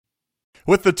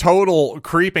With the total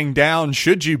creeping down,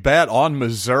 should you bet on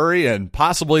Missouri and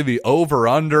possibly the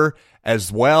over-under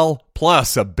as well?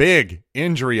 Plus a big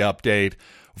injury update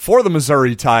for the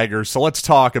Missouri Tigers. So let's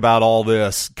talk about all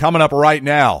this coming up right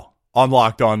now on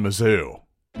Locked On Mizzou.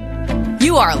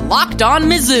 You are Locked On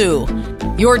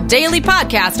Mizzou, your daily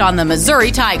podcast on the Missouri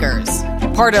Tigers.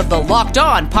 Part of the Locked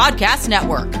On Podcast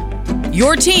Network,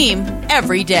 your team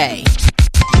every day.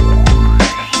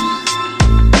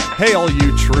 Hey, all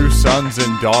you true sons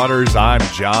and daughters, I'm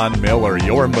John Miller,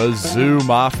 your Mizzou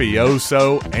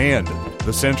mafioso and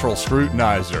the central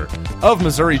scrutinizer of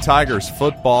Missouri Tigers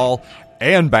football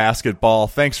and basketball.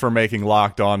 Thanks for making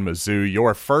Locked On Mizzou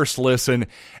your first listen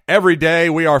every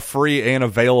day. We are free and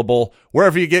available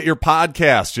wherever you get your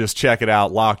podcasts. Just check it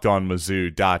out,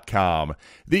 lockedonmizzou.com.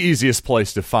 The easiest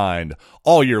place to find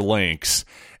all your links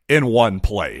in one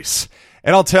place.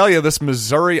 And I'll tell you, this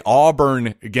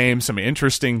Missouri-Auburn game, some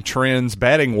interesting trends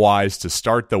betting-wise to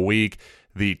start the week.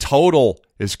 The total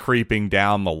is creeping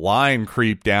down. The line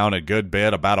creeped down a good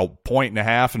bit, about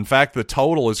 1.5. In fact, the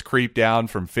total has creeped down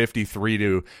from 53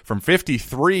 to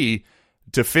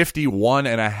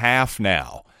 51.5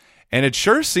 now. And it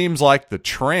sure seems like the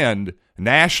trend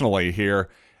nationally here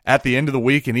at the end of the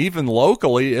week and even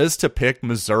locally is to pick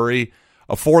Missouri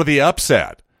for the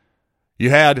upset. You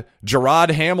had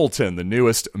Gerard Hamilton, the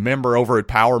newest member over at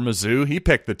Power Mizzou. He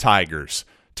picked the Tigers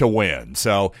to win.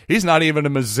 So he's not even a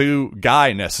Mizzou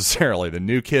guy necessarily, the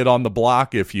new kid on the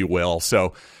block, if you will.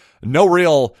 So no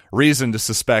real reason to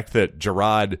suspect that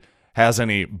Gerard has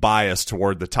any bias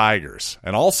toward the Tigers.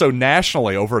 And also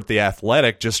nationally over at The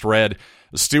Athletic, just read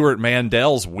Stuart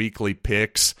Mandel's weekly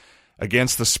picks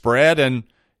against the spread, and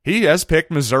he has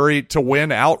picked Missouri to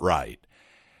win outright.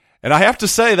 And I have to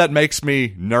say that makes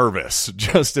me nervous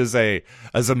just as a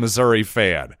Missouri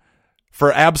fan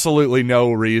for absolutely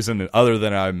no reason other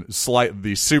than I'm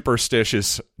the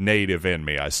superstitious native in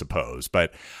me, I suppose.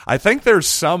 But I think there's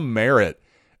some merit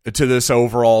to this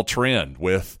overall trend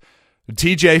with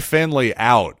TJ Finley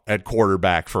out at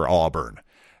quarterback for Auburn.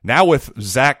 Now with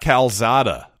Zach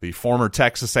Calzada, the former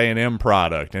Texas A&M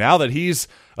product, and now that he's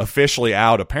officially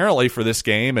out apparently for this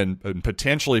game and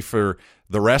potentially for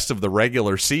the rest of the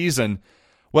regular season,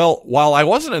 well, while I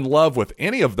wasn't in love with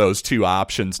any of those two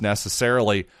options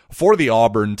necessarily for the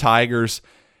Auburn Tigers,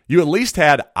 you at least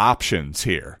had options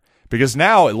here. Because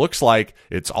now it looks like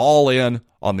it's all in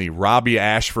on the Robbie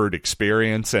Ashford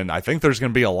experience, and I think there's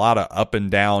going to be a lot of up and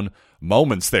down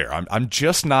moments there. I'm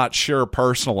just not sure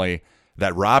personally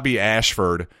that Robbie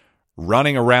Ashford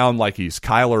running around like he's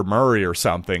Kyler Murray or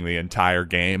something the entire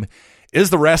game is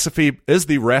the recipe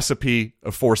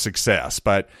for success.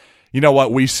 But you know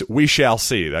what? We shall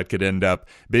see. That could end up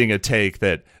being a take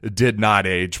that did not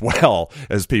age well,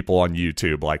 as people on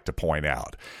YouTube like to point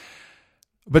out.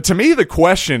 But to me, the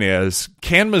question is,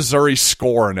 can Missouri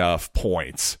score enough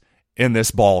points in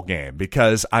this ball game?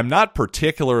 Because I'm not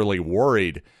particularly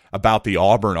worried about the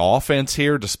Auburn offense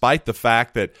here, despite the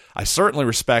fact that I certainly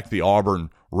respect the Auburn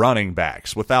running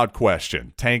backs, without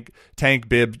question. Tank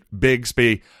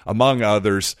Bigsby, among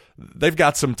others, they've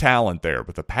got some talent there,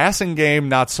 but the passing game,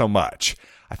 not so much.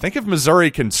 I think if Missouri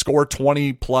can score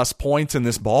 20-plus points in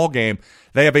this ball game,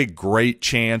 they have a great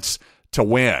chance to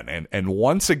win. And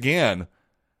once again,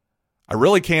 I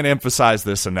really can't emphasize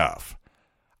this enough.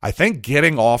 I think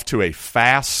getting off to a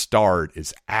fast start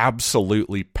is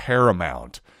absolutely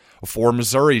paramount for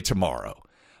Missouri tomorrow.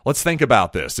 Let's think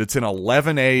about this. It's an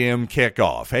 11 a.m.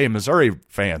 kickoff. Hey, Missouri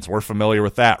fans, we're familiar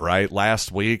with that, right?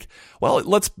 Last week. Well,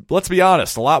 let's be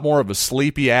honest, a lot more of a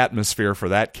sleepy atmosphere for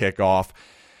that kickoff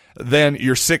than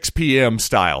your 6 p.m.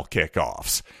 style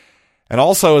kickoffs. And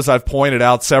also, as I've pointed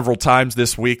out several times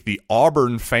this week, the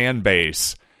Auburn fan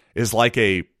base is like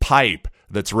a pipe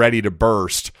that's ready to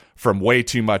burst from way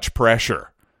too much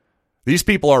pressure. These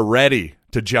people are ready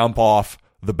to jump off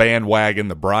the bandwagon,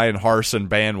 the Brian Harsin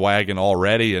bandwagon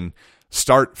already, and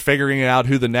start figuring out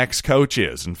who the next coach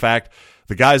is. In fact,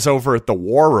 the guys over at the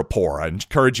War Report, I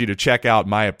encourage you to check out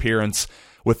my appearance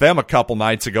with them a couple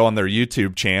nights ago on their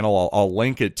YouTube channel. I'll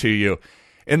link it to you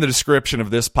in the description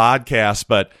of this podcast.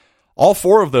 But all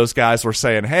four of those guys were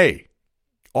saying, hey,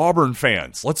 Auburn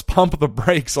fans, let's pump the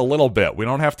brakes a little bit. We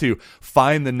don't have to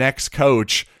find the next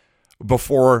coach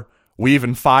before we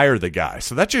even fire the guy.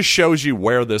 So that just shows you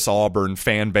where this Auburn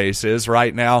fan base is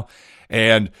right now.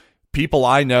 And people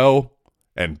I know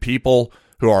and people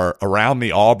who are around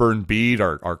the Auburn beat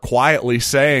are quietly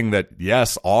saying that,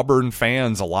 yes, Auburn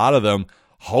fans, a lot of them,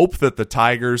 hope that the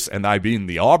Tigers, and I mean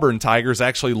the Auburn Tigers,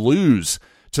 actually lose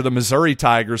to the Missouri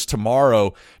Tigers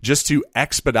tomorrow just to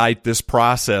expedite this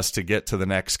process to get to the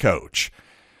next coach.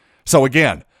 So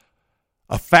again,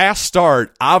 A fast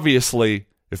start, obviously,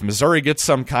 if Missouri gets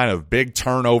some kind of big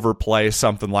turnover play,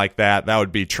 something like that, that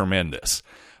would be tremendous.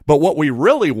 But what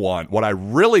I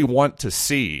really want to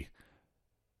see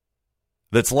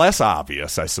that's less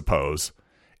obvious, I suppose,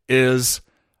 is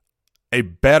a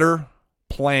better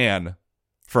plan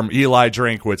from Eli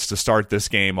Drinkwitz to start this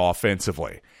game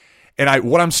offensively. And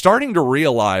what I'm starting to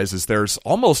realize is there's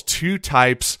almost two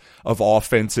types of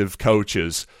offensive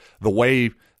coaches, the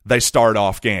way they start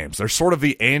off games. There's sort of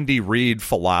the Andy Reid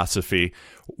philosophy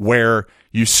where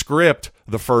you script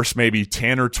the first maybe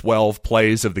 10 or 12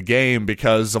 plays of the game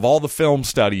because of all the film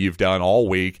study you've done all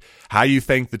week, how you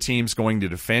think the team's going to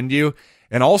defend you,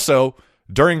 and also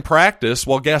during practice,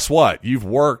 well, guess what? You've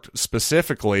worked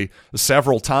specifically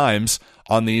several times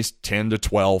on these 10 to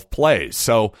 12 plays.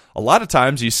 So a lot of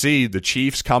times you see the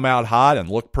Chiefs come out hot and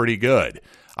look pretty good.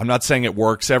 I'm not saying it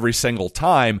works every single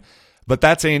time, but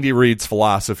that's Andy Reid's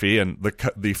philosophy and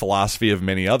the philosophy of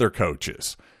many other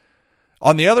coaches.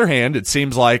 On the other hand, it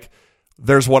seems like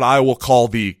there's what I will call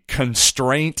the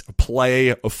constraint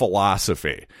play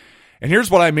philosophy. And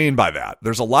here's what I mean by that.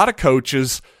 There's a lot of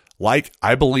coaches, like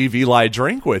I believe Eli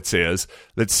Drinkwitz is,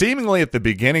 that seemingly at the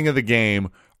beginning of the game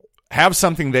have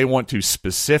something they want to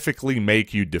specifically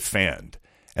make you defend.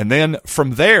 And then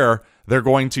from there, they're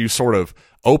going to sort of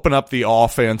open up the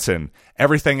offense and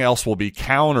everything else will be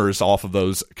counters off of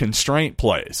those constraint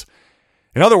plays.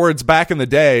 In other words, back in the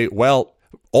day, well,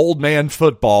 old man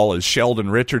football, as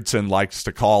Sheldon Richardson likes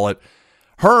to call it,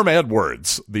 Herm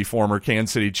Edwards, the former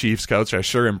Kansas City Chiefs coach, I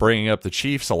sure am bringing up the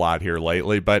Chiefs a lot here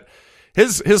lately, but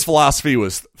his philosophy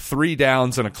was 3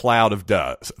 downs in a cloud of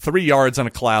dust, 3 yards in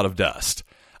a cloud of dust.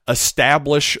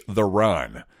 Establish the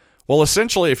run. Well,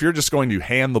 essentially, if you're just going to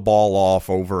hand the ball off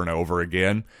over and over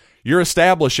again, you're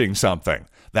establishing something.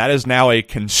 That is now a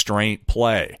constraint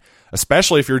play,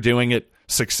 especially if you're doing it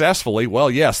successfully. Well,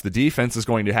 yes, the defense is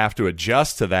going to have to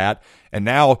adjust to that, and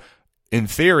now, in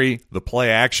theory, the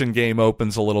play-action game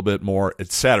opens a little bit more,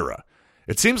 etc.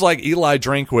 It seems like Eli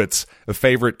Drinkwitz's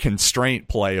favorite constraint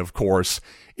play, of course,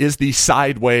 is the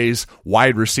sideways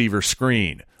wide receiver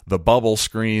screen, the bubble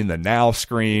screen, the now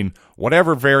screen,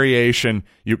 whatever variation,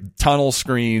 tunnel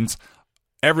screens,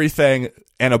 everything,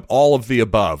 and all of the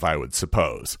above, I would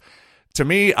suppose. To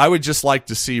me, I would just like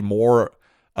to see more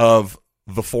of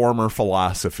the former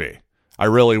philosophy. I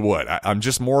really would. I'm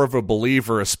just more of a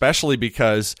believer, especially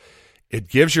because it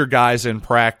gives your guys in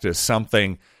practice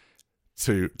something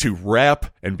to rep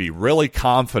and be really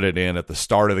confident in at the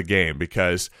start of the game.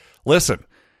 Because, listen,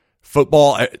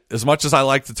 football, as much as I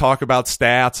like to talk about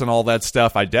stats and all that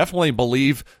stuff, I definitely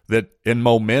believe that in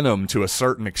momentum to a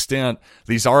certain extent,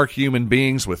 these are human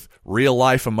beings with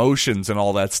real-life emotions and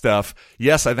all that stuff.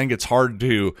 Yes, I think it's hard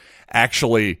to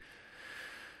actually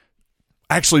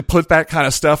put that kind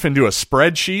of stuff into a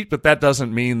spreadsheet, but that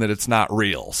doesn't mean that it's not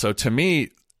real. So to me,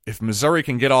 if Missouri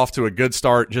can get off to a good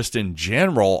start just in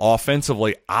general,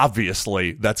 offensively,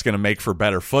 obviously that's going to make for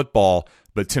better football.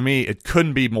 But to me, it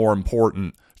couldn't be more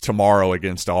important tomorrow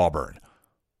against Auburn.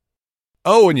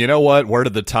 Oh, and you know what? Where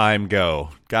did the time go?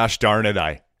 Gosh darn it,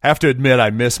 I have to admit I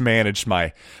mismanaged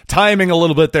my timing a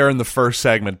little bit there in the first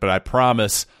segment, but I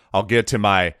promise I'll get to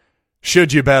my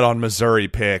Should You Bet on Missouri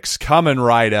picks coming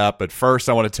right up. But first,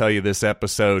 I want to tell you this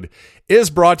episode is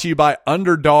brought to you by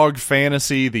Underdog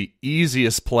Fantasy, the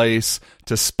easiest place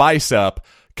to spice up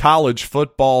college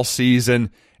football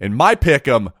season. In my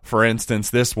pick'em, for instance,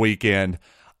 this weekend,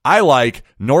 I like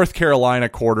North Carolina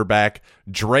quarterback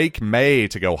Drake May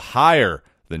to go higher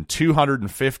than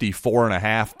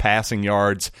 254.5 passing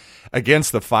yards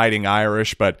against the Fighting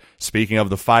Irish. But speaking of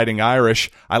the Fighting Irish,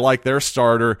 I like their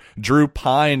starter, Drew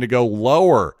Pine, to go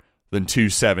lower than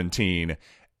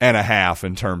 217.5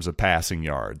 in terms of passing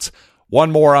yards.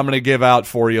 One more I'm going to give out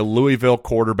for you, Louisville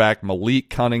quarterback Malik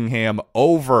Cunningham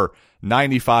over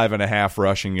 95.5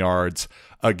 rushing yards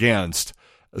against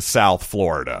South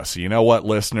Florida. So you know what,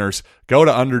 listeners? Go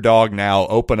to Underdog now,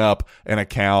 open up an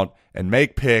account, and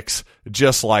make picks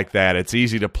just like that. It's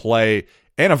easy to play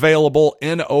and available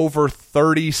in over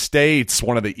 30 states.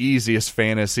 One of the easiest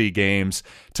fantasy games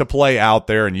to play out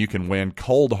there, and you can win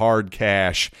cold hard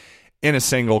cash in a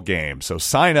single game. So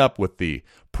sign up with the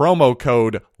promo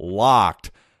code locked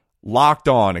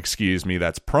on,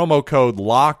 That's promo code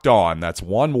locked on. That's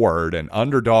one word, and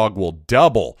Underdog will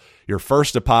double your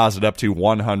first deposit up to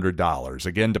 $100.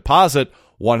 Again, deposit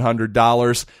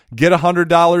 $100, get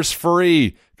 $100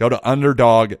 free. Go to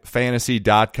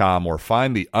UnderdogFantasy.com or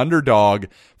find the Underdog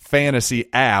Fantasy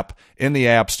app in the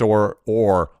App Store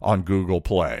or on Google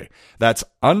Play. That's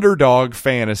Underdog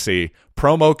Fantasy,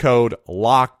 promo code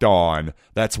Locked On.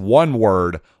 That's one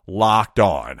word, Locked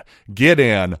On. Get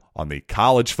in on the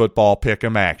college football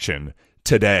pick'em action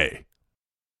today.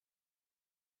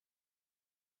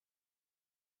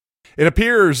 It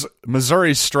appears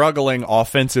Missouri's struggling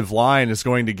offensive line is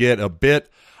going to get a bit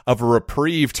of a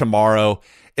reprieve tomorrow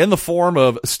in the form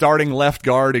of starting left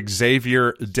guard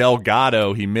Xavier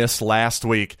Delgado. He missed last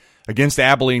week against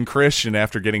Abilene Christian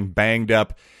after getting banged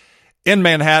up in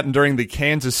Manhattan during the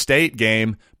Kansas State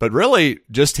game, but really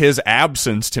just his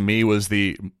absence to me was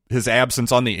his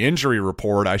absence on the injury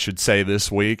report, I should say,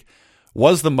 this week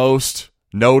was the most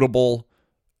notable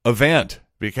event,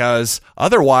 because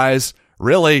otherwise,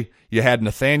 really, you had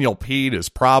Nathaniel Peete as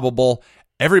probable.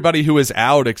 Everybody who is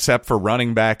out except for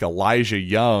running back Elijah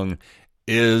Young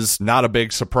is not a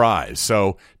big surprise.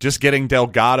 So just getting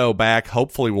Delgado back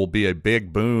hopefully will be a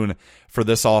big boon for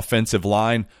this offensive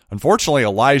line. Unfortunately,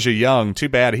 Elijah Young, too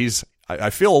bad. I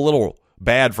feel a little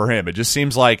bad for him. It just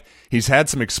seems like he's had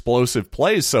some explosive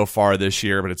plays so far this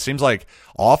year, but it seems like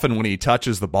often when he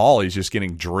touches the ball, he's just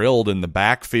getting drilled in the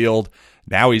backfield.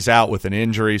 Now he's out with an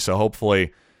injury, so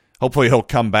hopefully he'll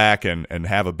come back and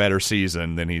have a better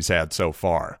season than he's had so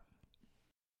far.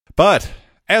 But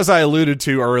as I alluded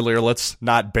to earlier, let's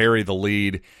not bury the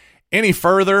lead any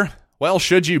further. Well,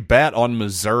 should you bet on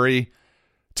Missouri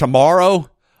tomorrow?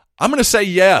 I'm going to say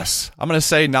yes. I'm going to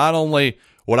say not only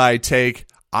would I take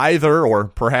either or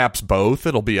perhaps both,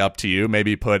 it'll be up to you.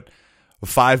 Maybe put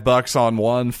 $5 on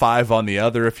one, $5 on the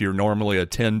other if you're normally a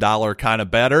 $10 kind of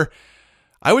bettor.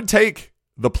 I would take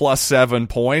the plus 7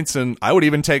 points, and I would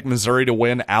even take Missouri to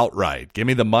win outright. Give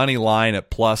me the money line at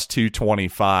plus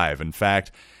 225. In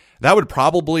fact, that would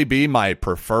probably be my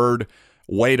preferred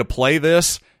way to play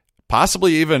this.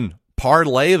 Possibly even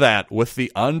parlay that with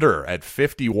the under at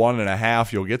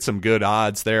 51.5. You'll get some good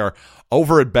odds there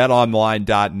over at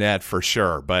betonline.net for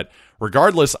sure. But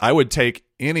regardless, I would take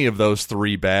any of those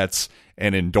three bets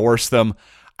and endorse them.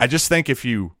 I just think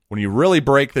when you really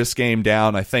break this game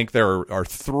down, I think there are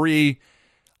three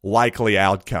likely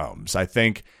outcomes. I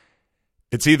think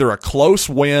it's either a close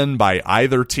win by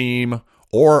either team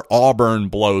or Auburn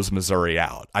blows Missouri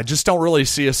out. I just don't really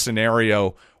see a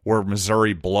scenario where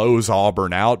Missouri blows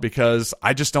Auburn out, because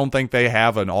I just don't think they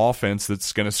have an offense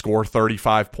that's going to score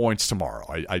 35 points tomorrow.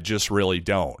 I just really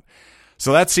don't.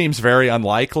 So that seems very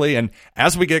unlikely. And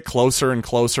as we get closer and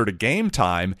closer to game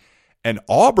time, an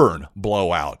Auburn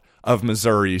blowout of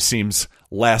Missouri seems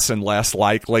less and less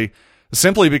likely,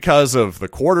 simply because of the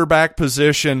quarterback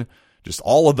position, just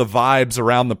all of the vibes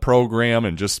around the program,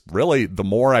 and just really the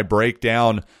more I break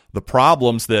down the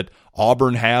problems that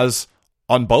Auburn has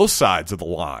on both sides of the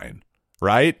line,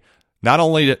 right? Not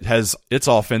only has its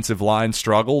offensive line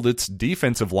struggled, its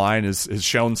defensive line has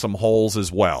shown some holes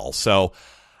as well. So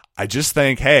I just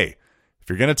think, hey, if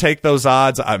you're going to take those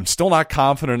odds, I'm still not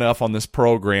confident enough on this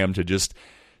program to just,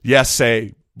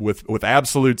 say with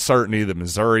absolute certainty that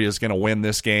Missouri is going to win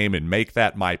this game and make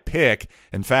that my pick.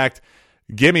 In fact,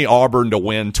 give me Auburn to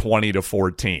win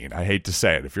 20-14. I hate to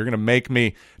say it. If you're going to make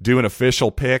me do an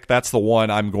official pick, that's the one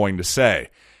I'm going to say.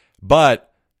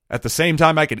 But at the same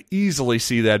time, I could easily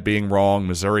see that being wrong.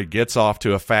 Missouri gets off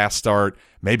to a fast start.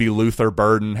 Maybe Luther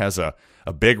Burden has a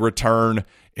big return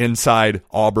inside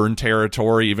Auburn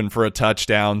territory, even for a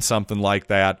touchdown, something like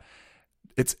that.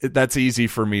 That's easy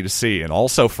for me to see. And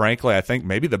also, frankly, I think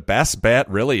maybe the best bet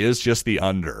really is just the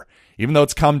under. Even though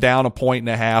it's come down 1.5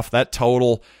 points, that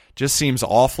total just seems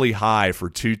awfully high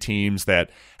for two teams that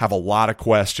have a lot of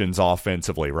questions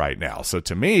offensively right now. So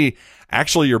to me,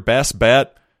 actually your best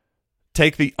bet,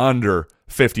 take the under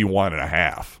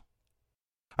 51.5.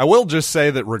 I will just say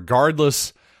that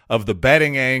regardless of the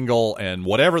betting angle and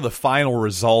whatever the final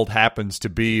result happens to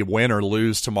be, win or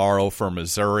lose tomorrow for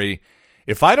Missouri,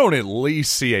 if I don't at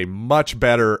least see a much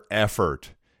better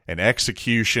effort and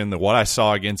execution than what I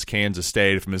saw against Kansas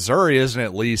State, if Missouri isn't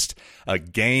at least a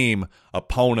game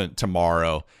opponent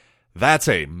tomorrow, that's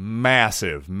a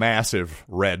massive, massive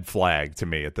red flag to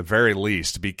me at the very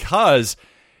least. Because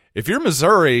if you're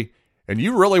Missouri and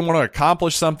you really want to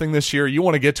accomplish something this year, you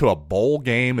want to get to a bowl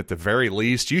game at the very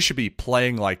least, you should be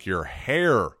playing like your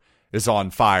hair is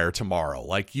on fire tomorrow.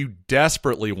 Like you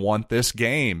desperately want this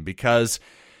game, because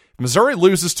Missouri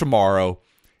loses tomorrow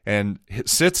and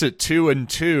sits at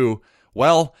 2-2,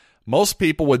 well, most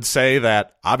people would say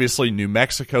that obviously New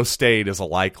Mexico State is a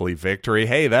likely victory.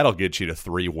 Hey, that'll get you to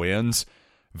 3 wins.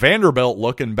 Vanderbilt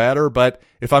looking better, but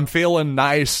if I'm feeling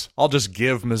nice, I'll just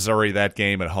give Missouri that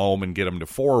game at home and get them to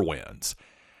 4 wins.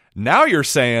 Now you're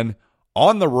saying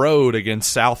on the road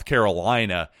against South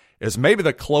Carolina is maybe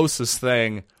the closest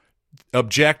thing,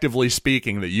 objectively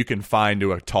speaking, that you can find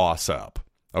to a toss-up,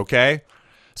 okay?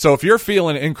 So if you're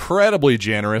feeling incredibly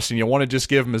generous and you want to just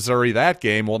give Missouri that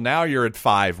game, well, now you're at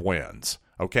 5 wins,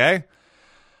 okay?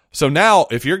 So now,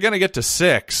 if you're going to get to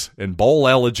 6 in bowl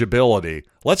eligibility,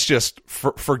 let's just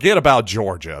forget about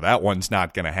Georgia. That one's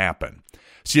not going to happen.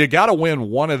 So you got to win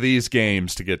one of these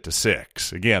games to get to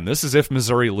 6. Again, this is if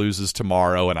Missouri loses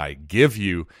tomorrow, and I give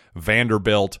you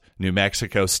Vanderbilt, New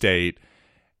Mexico State,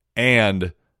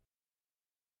 and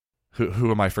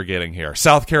who am I forgetting here?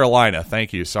 South Carolina.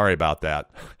 Thank you. Sorry about that.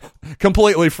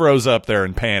 Completely froze up there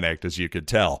and panicked, as you could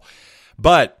tell.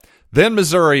 But then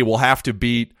Missouri will have to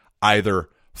beat either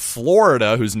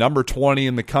Florida, who's number 20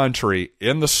 in the country,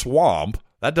 in the swamp.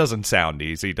 That doesn't sound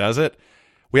easy, does it?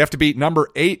 We have to beat number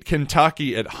 8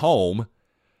 Kentucky at home,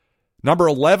 number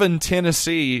 11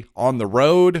 Tennessee on the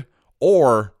road,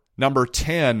 or number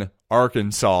 10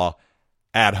 Arkansas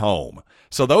at home.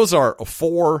 So those are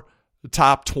 4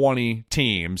 top 20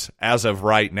 teams as of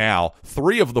right now.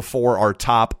 3 of the 4 are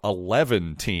top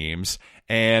 11 teams,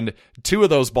 and 2 of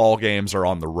those ball games are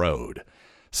on the road.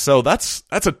 So that's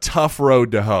a tough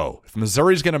road to hoe. If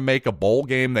Missouri's going to make a bowl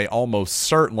game, they almost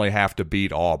certainly have to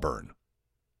beat Auburn.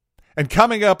 And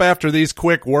coming up after these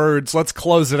quick words, let's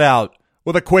close it out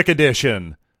with a quick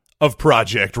edition of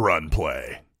Project Run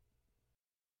Play.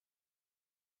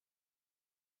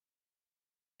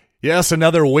 Yes,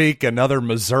 another week, another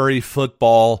Missouri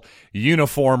football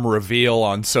uniform reveal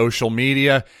on social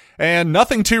media, and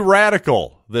nothing too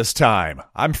radical this time.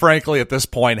 I'm frankly at this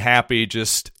point happy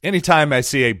just anytime I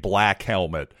see a black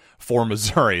helmet for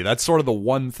Missouri. That's sort of the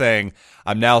one thing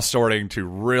I'm now starting to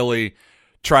really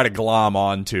try to glom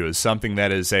onto, is something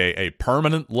that is a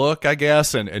permanent look, I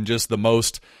guess, and just the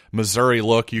most Missouri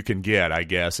look you can get, I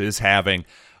guess, is having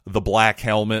the black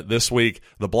helmet. This week,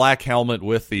 the black helmet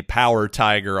with the Power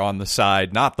Tiger on the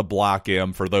side, not the Block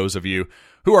M for those of you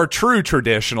who are true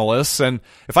traditionalists. And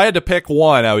if I had to pick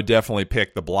one, I would definitely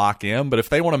pick the Block M. But if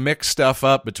they want to mix stuff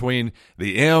up between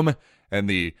the M and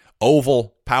the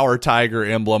oval Power Tiger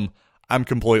emblem, I'm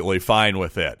completely fine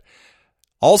with it.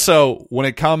 Also, when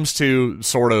it comes to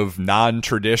sort of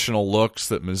non-traditional looks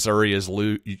that Missouri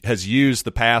has used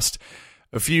the past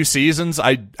few seasons,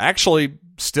 I actually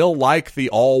still like the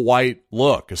all-white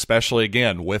look, especially,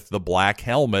 again, with the black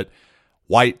helmet,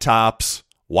 white tops,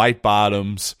 white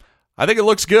bottoms. I think it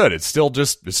looks good. It still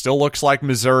looks like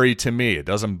Missouri to me. It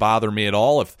doesn't bother me at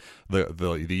all. If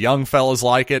the young fellas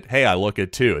like it, hey, I look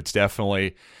it too. It's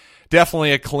definitely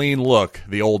a clean look,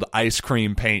 the old ice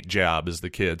cream paint job, as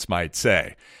the kids might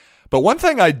say. But one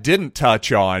thing I didn't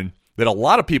touch on that a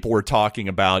lot of people were talking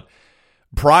about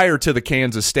prior to the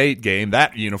Kansas State game,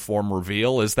 that uniform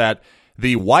reveal, is that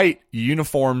the white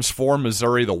uniforms for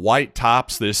Missouri, the white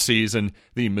tops this season,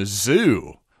 the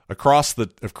Mizzou across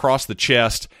the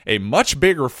chest, a much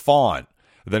bigger font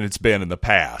than it's been in the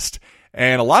past.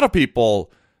 And a lot of people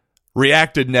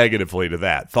reacted negatively to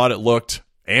that, thought it looked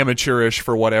amateurish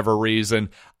for whatever reason.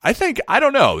 I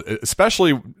don't know,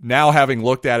 especially now having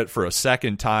looked at it for a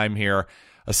second time here,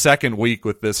 a second week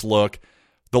with this look,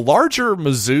 the larger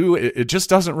Mizzou, it just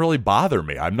doesn't really bother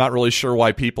me. I'm not really sure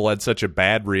why people had such a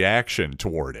bad reaction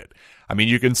toward it. I mean,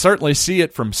 you can certainly see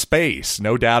it from space,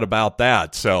 no doubt about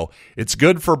that. So it's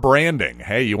good for branding.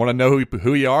 Hey, you want to know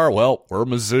who you are? Well, we're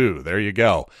Mizzou. There you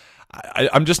go.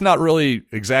 I'm just not really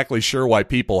exactly sure why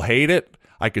people hate it.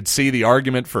 I could see the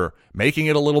argument for making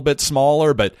it a little bit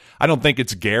smaller, but I don't think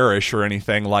it's garish or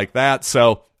anything like that.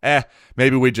 So,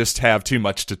 maybe we just have too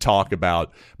much to talk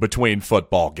about between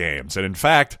football games. And in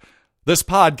fact, this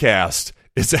podcast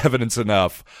is evidence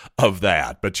enough of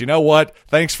that. But you know what?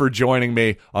 Thanks for joining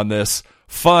me on this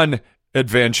fun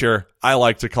adventure I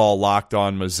like to call Locked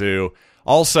On Mizzou.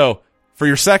 Also, for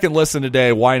your second listen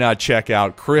today, why not check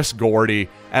out Chris Gordy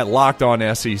at Locked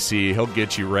On SEC. He'll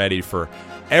get you ready for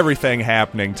everything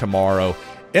happening tomorrow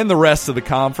in the rest of the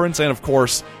conference, and of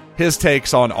course, his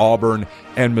takes on Auburn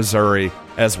and Missouri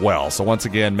as well. So once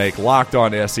again, make Locked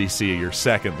On SEC your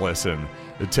second listen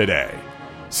today.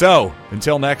 So,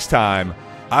 until next time,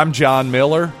 I'm John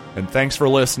Miller, and thanks for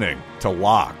listening to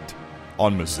Locked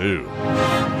on Mizzou.